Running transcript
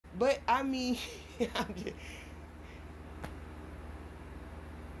But I mean, it's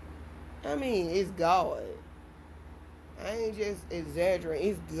God. I ain't just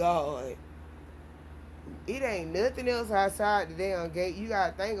exaggerating. It's God. It ain't nothing else outside the damn gate. You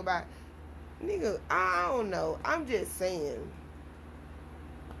gotta think about, nigga. I don't know. I'm just saying,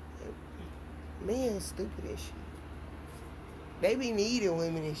 men stupid as shit. They be needing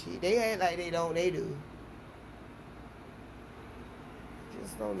women and shit. They act like they don't. They do.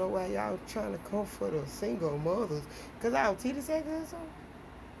 Just don't know why y'all trying to comfort the single mothers. Cause our titties say good so.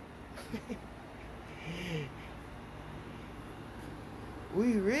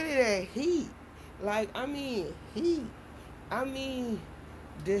 We really that heat. Like, heat.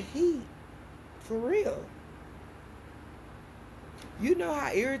 The heat. For real. You know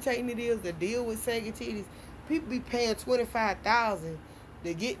how irritating it is to deal with sagging titties? People be paying $25,000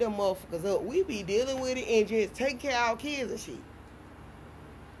 to get them motherfuckers up. We be dealing with it and just take care of our kids and shit.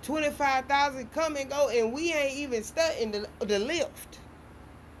 $25,000 come and go, and we ain't even studying the lift.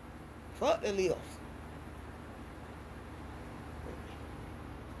 Fuck the lift.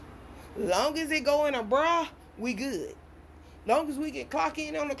 Long as it go in a bra, we good. Long as we can clock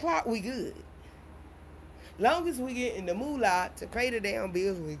in on the clock, we good. Long as we get in the moolah to pay the damn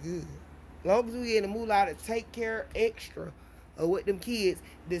bills, we good. Long as we get in the moolah to take care extra of what them kids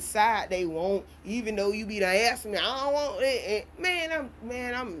decide they want, even though you be there asking me, I don't want it.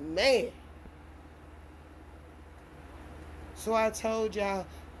 I'm mad. So I told y'all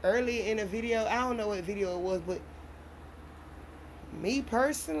earlier in the video, I don't know what video it was, but me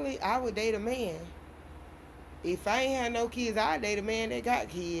personally, I would date a man. If I ain't had no kids, I'd date a man that got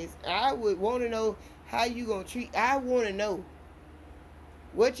kids. I would want to know how you gonna treat. I want to know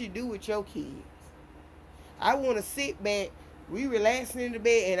what you do with your kids. I want to sit back, we relaxing in the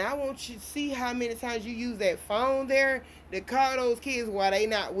bed, and I want you to see how many times you use that phone there to call those kids while they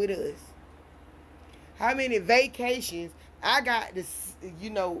not with us. How many vacations I got to,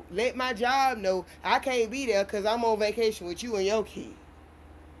 let my job know I can't be there because I'm on vacation with you and your kid.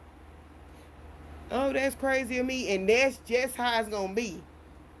 Oh, that's crazy of me, and that's just how it's going to be.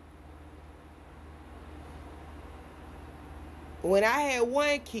 When I had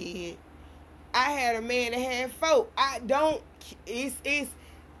one kid, I had a man that had 4.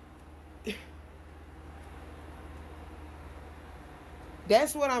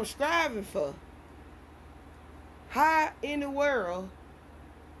 That's what I'm striving for. How in the world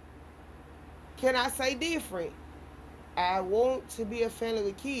can I say different? I want to be a family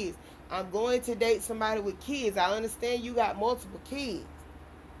with kids. I'm going to date somebody with kids. I understand you got multiple kids.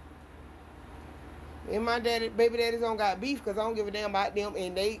 And my baby daddies don't got beef because I don't give a damn about them.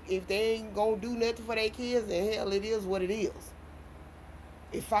 And if they ain't going to do nothing for their kids, then hell, it is what it is.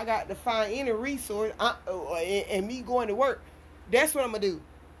 If I got to find any resource and me going to work, that's what I'm going to do.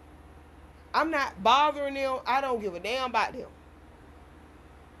 I'm not bothering them. I don't give a damn about them.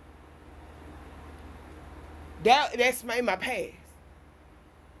 That's made my past.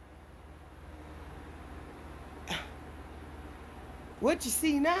 What you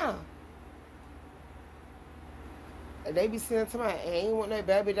see now? They be saying to me, I ain't want that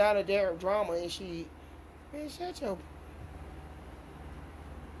baby daughter there drama and shit. Man, shut your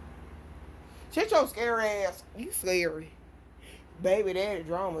scary ass. You scary. Baby daddy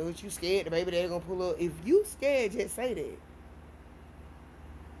drama. What you scared the baby daddy gonna pull up? If you scared, just say that.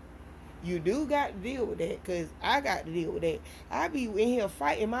 You do got to deal with that, because I got to deal with that. I be in here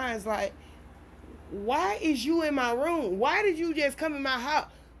fighting minds like, why is you in my room? Why did you just come in my house?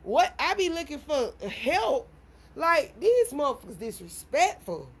 What? I be looking for help. Like, these motherfuckers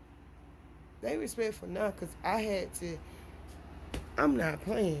disrespectful. They respectful now because I had to. I'm not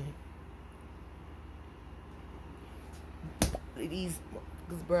playing. These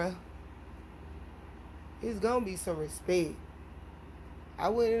motherfuckers, bruh. It's gonna be some respect. I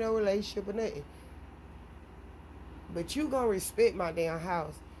wasn't in no relationship or nothing. But you gonna respect my damn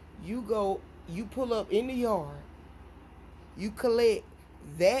house. You pull up in the yard. You collect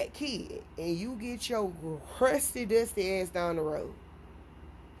that kid. And you get your crusty, dusty ass down the road.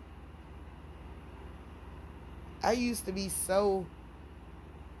 I used to be so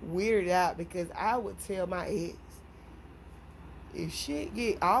weirded out because I would tell my ex, if shit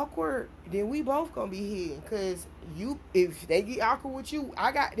get awkward, then we both gonna be hitting. Cause if they get awkward with you,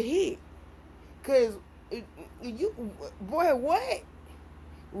 I got to hit. Cause boy, what?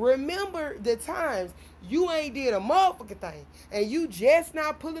 Remember the times you ain't did a motherfucking thing, and you just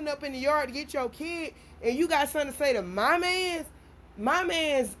not pulling up in the yard to get your kid, and you got something to say to my man's. My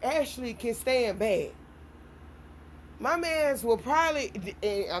man's actually can stand bad. My man's will probably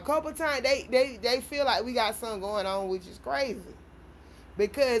a couple times they feel like we got something going on, which is crazy.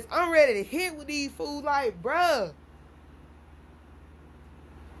 Because I'm ready to hit with these fools like, bruh.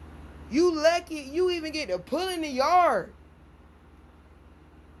 You lucky you even get to pull in the yard.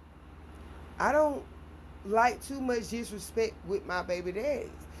 I don't like too much disrespect with my baby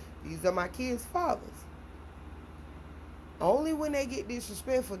daddies. These are my kids' fathers. Only when they get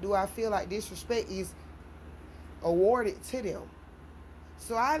disrespectful do I feel like disrespect is awarded to them.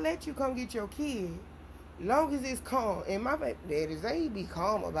 So I let you come get your kid, long as it's calm. And my baby daddies, they be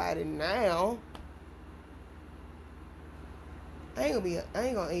calm about it now. I ain't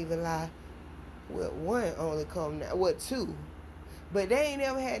gonna even lie. Well, one only come now. What, two? But they ain't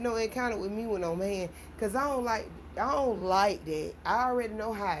never had no encounter with me with no man. Cause I don't like that. I already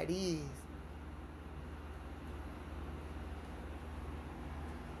know how it is.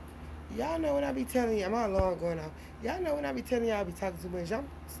 Y'all know when I be telling you, my alarm going off. Y'all know when I be telling y'all I be talking too much. I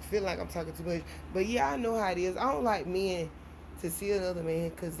feel like I'm talking too much. But yeah, I know how it is. I don't like men to see another man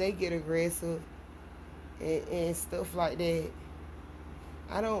because they get aggressive and stuff like that.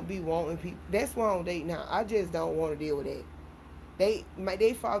 I don't be wanting people. That's why I don't date now. I just don't want to deal with that.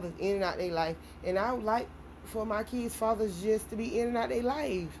 They fathers in and out their life. And I would like for my kids' fathers just to be in and out their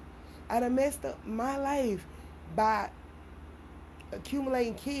life. I done messed up my life by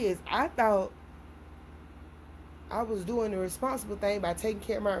accumulating kids. I thought I was doing the responsible thing by taking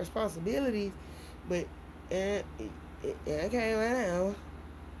care of my responsibilities, but okay, right now,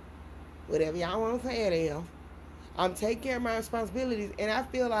 whatever y'all want to say it is, I'm taking care of my responsibilities, and I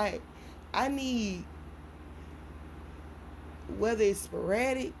feel like I need, whether it's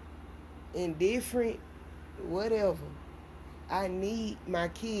sporadic, indifferent, whatever, I need my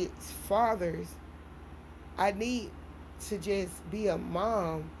kids' fathers. I need to just be a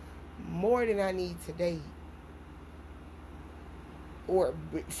mom more than I need to date or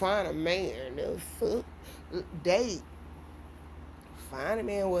find a man to date. Find a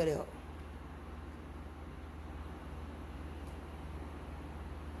man, whatever.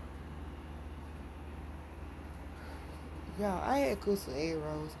 Y'all, I had cooked some egg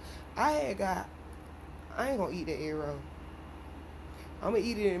rolls. I ain't gonna eat the egg roll. I'm gonna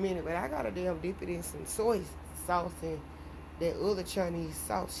eat it in a minute, but I gotta damn dip it in some soy sauce and that other Chinese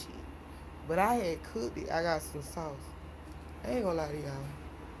sauce shit. But I had cooked it. I got some sauce. I ain't gonna lie to y'all.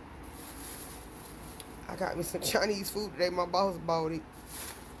 I got me some Chinese food today. My boss bought it.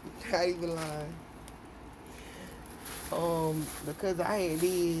 Not even lying. Because I had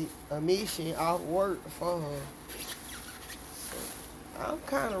did a mission off work for her. So I'm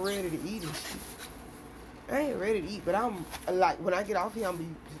kind of ready to eat this shit. I ain't ready to eat, but I'm like, when I get off here, I'm be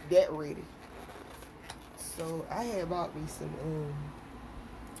that ready. So I had bought me some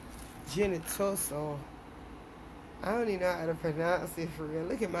genitoso. I don't even know how to pronounce it for real.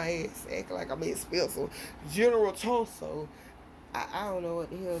 Look at my ass, acting like I'm in spell. So General Toso. I don't know what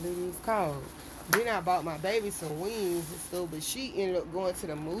the hell it is called. Then I bought my baby some wings and stuff, but she ended up going to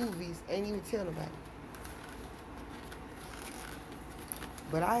the movies. Ain't even tell nobody.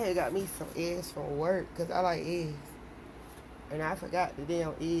 But I had got me some eggs from work because I like eggs. And I forgot the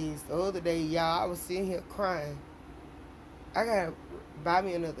damn eggs. The other day, y'all, I was sitting here crying. I gotta buy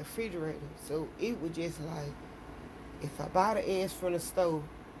me another refrigerator. So it was just like, if I buy the eggs from the store,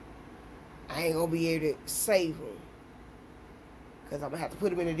 I ain't gonna be able to save them. Because I'm gonna have to put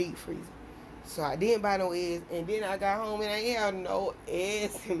them in the deep freezer. So I didn't buy no eggs. And then I got home and I ain't had no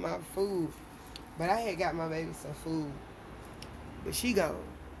eggs in my food. But I had got my baby some food. But she gone.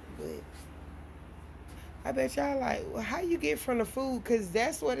 But I bet y'all like, well, how you get from the food? Because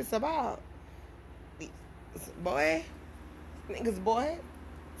that's what it's about. Boy. Niggas, boy.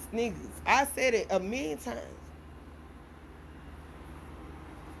 Niggas. I said it a million times.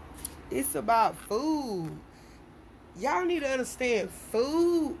 It's about food. Y'all need to understand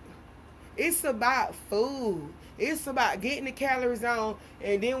food. It's about food. It's about getting the calories on,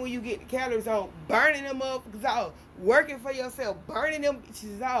 and then when you get the calories on, burning them up out, working for yourself, burning them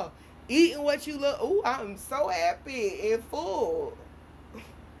bitches out, eating what you love. Ooh, I'm so happy and full.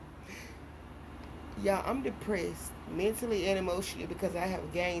 Y'all, I'm depressed mentally and emotionally because I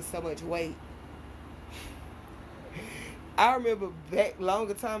have gained so much weight. I remember back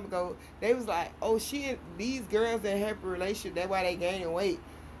longer time ago, they was like, oh, these girls in a happy relationship, that's why they gaining weight.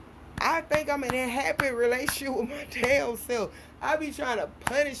 I think I'm in a happy relationship with my damn self. I be trying to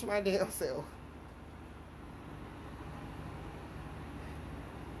punish my damn self.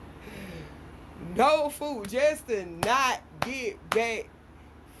 No food, just to not get back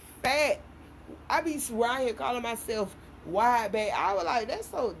fat. I be around here calling myself wide back. I was like, that's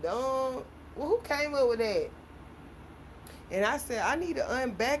so dumb. Well, who came up with that? And I said, I need to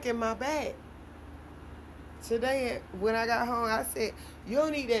unback in my back. Today, when I got home, I said, you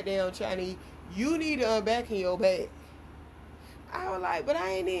don't need that damn Chinese. You need to unback in your bag. I was like, but I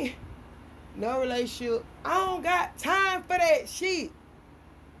ain't in no relationship. I don't got time for that shit.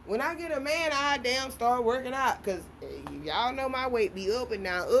 When I get a man, I damn start working out. Because y'all know my weight be up and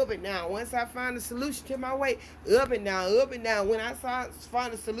down, up and down. Once I find a solution to my weight, up and down, up and down. When I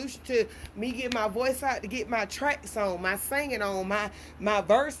find a solution to me get my voice out, to get my tracks on, my singing on, my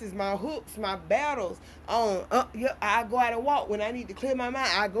verses, my hooks, my battles on. Yeah, I go out and walk. When I need to clear my mind,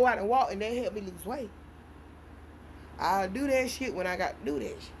 I go out and walk, and that help me lose weight. I'll do that shit when I got to do that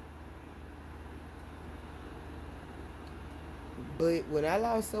shit. But when I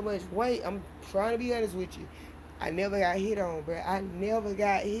lost so much weight, I'm trying to be honest with you, I never got hit on, bro. I never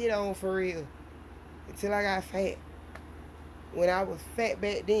got hit on for real until I got fat. When I was fat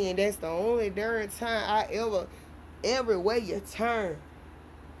back then, that's the only darn time I every way you turn,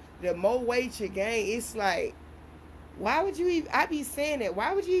 the more weight you gain, it's like, why would you even, I be saying that,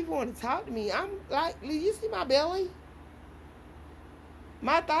 why would you even want to talk to me? I'm like, you see my belly?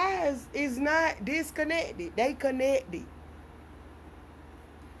 My thighs is not disconnected. They connected.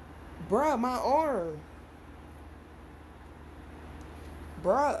 Bruh, my arm.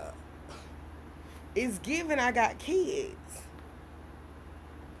 Bruh. It's given I got kids.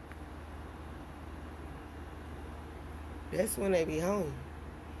 That's when they be home.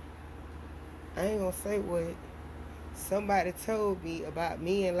 I ain't gonna say what somebody told me about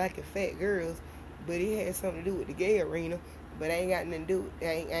men liking fat girls, but it had something to do with the gay arena. But I ain't got nothing to do with it.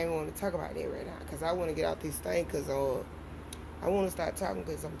 I ain't want to talk about that right now. Because I want to get out this thing. Because I want to start talking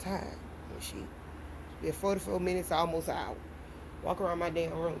because I'm tired. And shit. Been 44 minutes, almost an hour. Walk around my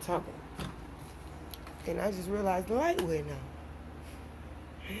damn room talking. And I just realized the light went on.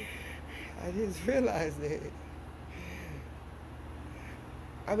 I just realized that.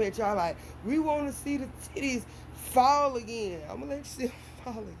 I bet y'all like, we want to see the titties fall again. I'm going to let you see them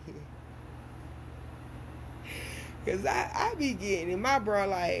fall again. Because I be getting in my bro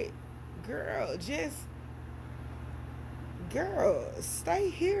like, girl, stay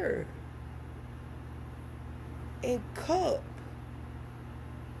here and cup.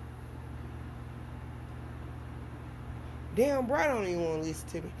 Damn, bro don't even want to listen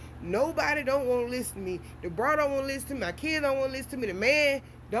to me. Nobody don't want to listen to me. The bro don't want to listen to me. My kids don't want to listen to me. The man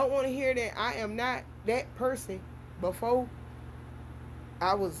don't want to hear that I am not that person. Before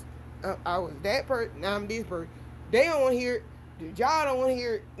I was that person. Now I'm this person. They don't want to hear it. Y'all don't want to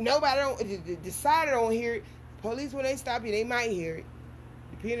hear it. Nobody don't. The decider don't hear it. Police, when they stop you, they might hear it,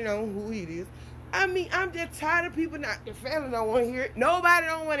 depending on who it is. I mean, I'm just tired of people not. The family don't want to hear it. Nobody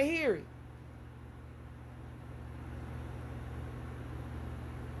don't want to hear it.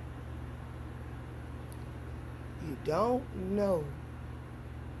 You don't know.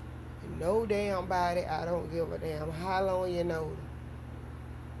 No damn body. I don't give a damn how long you know them.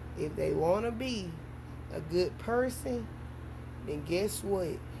 If they want to be a good person, then guess what?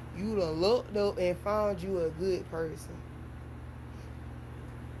 You done looked up and found you a good person.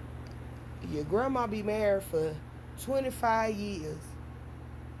 Your grandma be married for 25 years.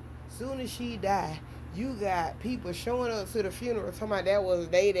 Soon as she die, you got people showing up to the funeral talking about that was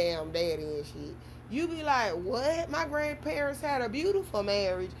they damn daddy and shit. You be like, what? My grandparents had a beautiful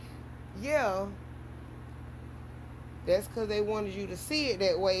marriage. Yeah. That's because they wanted you to see it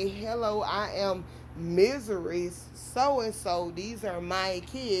that way. Hello, I am misery so-and-so. These are my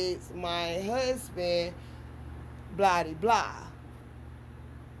kids, my husband, blah de blah.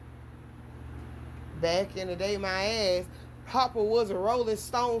 Back in the day, my ass, Papa was a Rolling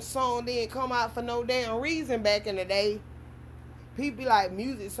Stone song, didn't come out for no damn reason back in the day. People be like,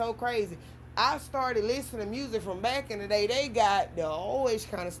 music so crazy. I started listening to music from back in the day. They got the old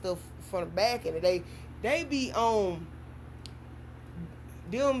kind of stuff from back in the day. They be on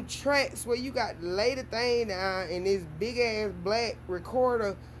them tracks where you got to lay the thing down and this big ass black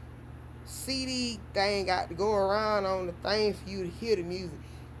recorder CD thing got to go around on the thing for you to hear the music.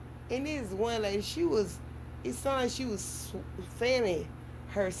 And this one lady, it sounded like she was fanning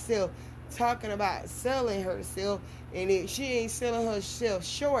herself, talking about selling herself, and if she ain't selling herself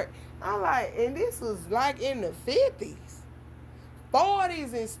short. I'm like, and this was like in the 50s,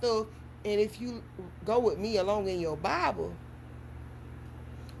 40s and stuff. And if you go with me along in your Bible,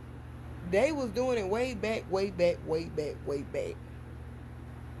 they was doing it way back.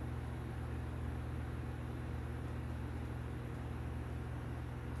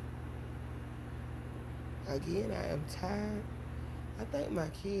 Again, I am tired. I think my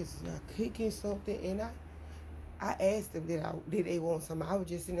kids are cooking something, and I asked them did they want something. I was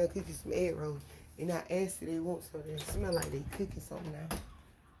just sitting there cooking some egg rolls, and I asked if they want something. It smell like they cooking something now.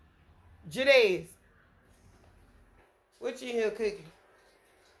 Jades, What you in here cooking?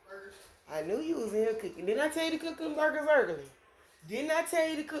 Burgers. I knew you was in here cooking. Didn't I tell you to cook them burgers early? Didn't I tell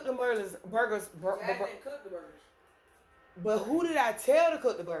you to cook them burgers? I didn't cook the burgers. But who did I tell to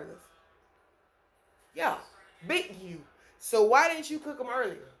cook the burgers? Yeah, big you. So why didn't you cook them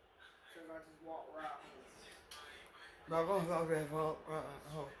earlier? Because I just walked right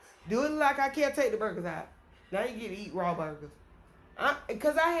home. Do it like I can't take the burgers out. Now you get to eat raw burgers.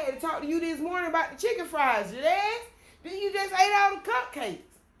 Because I had to talk to you this morning about the chicken fries, you ass. Then you just ate all the cupcakes.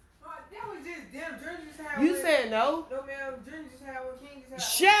 That was just them. Jordan just had You one. said no? No, ma'am. Jordan just had one. King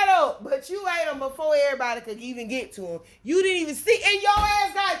just had Shut up. But you ate them before everybody could even get to them. You didn't even see. And your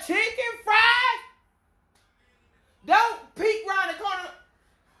ass got chicken fries? Don't peek around the corner.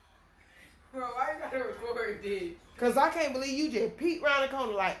 Bro, why you gotta record this? Because I can't believe you just peeked around the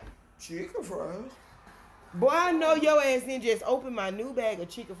corner like, chicken fries? Boy, I know your ass didn't just open my new bag of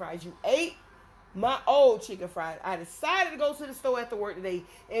chicken fries. You ate my old chicken fries. I decided to go to the store after work today,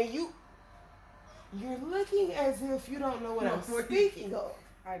 and you're looking as if you don't know what I'm speaking of.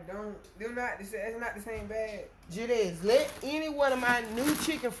 I don't. It's not the same bag. Jadez, let any one of my new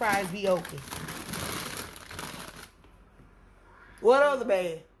chicken fries be open. What other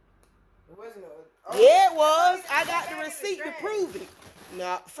bag? It wasn't a... Yeah, it was. I got the receipt to prove it.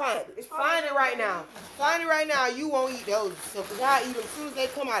 No, find it. Find it right now. Find it right now. You won't eat those. So, because I'll eat them as soon as they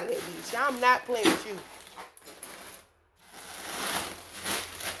come out of that bitch. I'm not playing with you.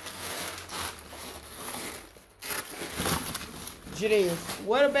 Jadez,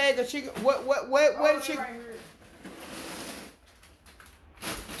 what a bag of chicken. What a chicken. Right here.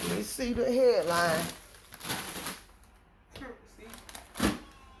 Let me see the headline.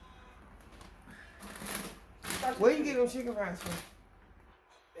 Where you get them chicken fries from?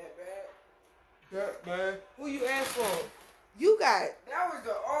 That bag. Man. Who you asked for? You got. That was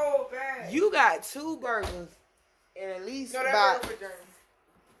the old bag. You got 2 burgers and at least about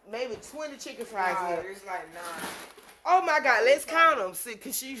maybe 20 chicken fries. Nah, it's like 9. Oh my God, let's count them. See,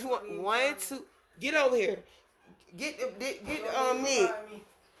 cause she's 1, 2. Get over here. Get the meat.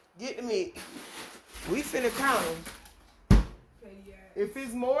 Get the meat. We finna count them. If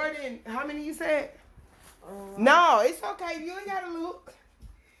it's more than how many you said? No, it's okay. You ain't gotta look.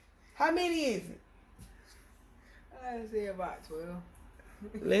 How many is it? I'd say about 12.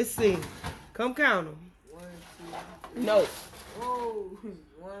 Let's see. Come count them. 1, 2. No. Whoa.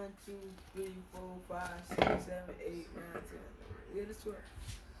 1, 2, 3, 4, 5, 6, 7, 8, 9, 10. Yeah, that's 12.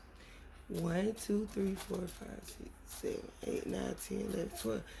 1, 2, 3, 4, 5, 6, 7, 8, 9, 10, 11,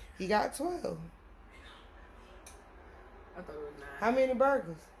 12. He got 12. I thought it was 9. How many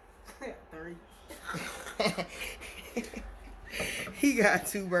burgers? 3. He got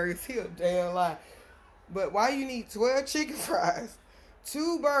 2 burgers. He a damn lie. But why you need 12 chicken fries,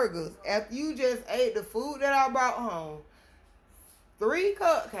 2 burgers, after you just ate the food that I brought home, 3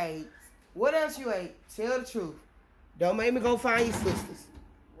 cupcakes? What else you ate? Tell the truth. Don't make me go find your sisters.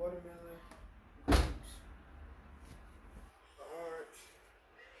 Watermelon. Orange.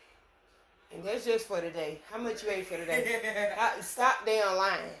 And that's just for today. How much you ate for today? Stop damn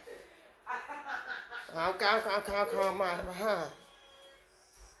lying. I'm my behind.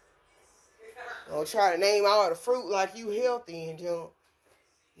 Don't try to name all the fruit like you healthy and junk.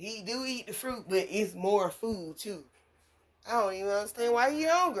 He do eat the fruit, but it's more food too. I don't even understand why he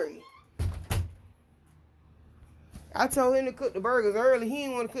hungry. I told him to cook the burgers early. He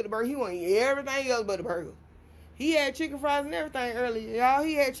didn't want to cook the burger. He wanted to eat everything else but the burger. He had chicken fries and everything earlier, y'all.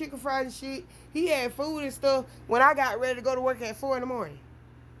 He had chicken fries and shit. He had food and stuff when I got ready to go to work at 4 in the morning.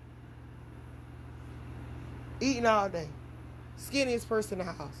 Eating all day. Skinniest person in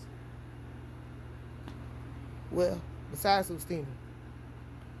the house. Well, besides Christina.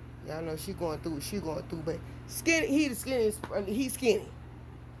 Y'all know she going through what she going through, but skinny, he the skinniest, he's skinny.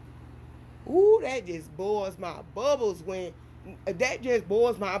 Ooh, that just boils my bubbles that just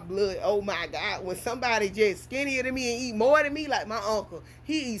boils my blood. Oh my God, when somebody just skinnier than me and eat more than me, like my uncle,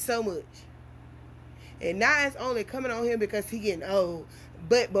 he eats so much. And now it's only coming on him because he getting old.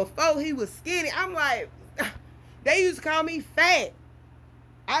 But before he was skinny, I'm like, they used to call me fat.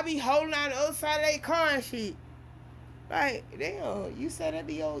 I be holding on the other side of their car and shit. Like, damn, you said that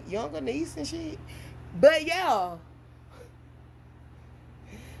to your younger niece and shit. But yeah,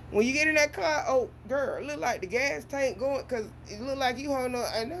 when you get in that car, oh, girl, look like the gas tank going, because it look like you holding on.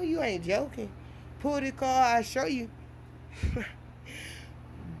 I know you ain't joking. Pull this car, I'll show you.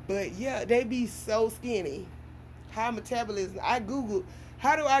 But yeah, they be so skinny. High metabolism. I Googled,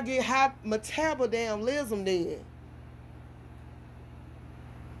 how do I get high metabolism then?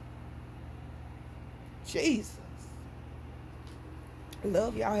 Jesus.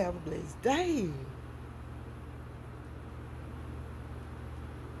 Love y'all. Have a blessed day.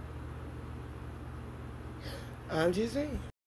 I'm just saying.